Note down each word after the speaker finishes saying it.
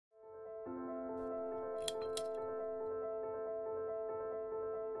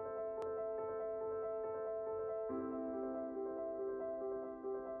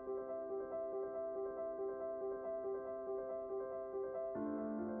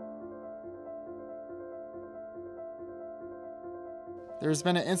There has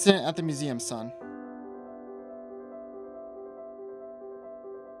been an incident at the museum, son.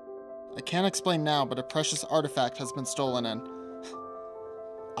 I can't explain now, but a precious artifact has been stolen and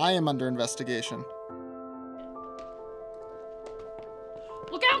I am under investigation.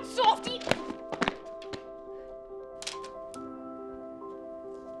 Look out, Softy!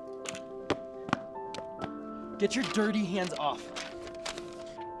 Get your dirty hands off.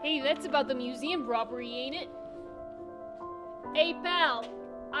 Hey, that's about the museum robbery, ain't it? Hey, pal,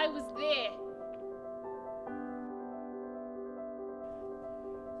 I was there.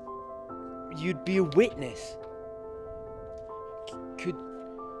 You'd be a witness.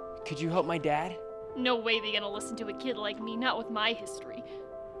 Could you help my dad? No way they're gonna listen to a kid like me, not with my history.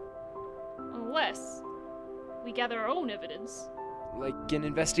 Unless we gather our own evidence. Like an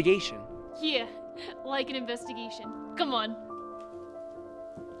investigation? Yeah, like an investigation. Come on.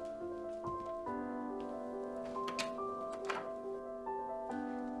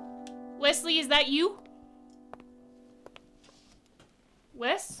 Wesley, is that you?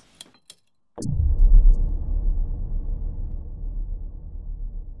 Wes?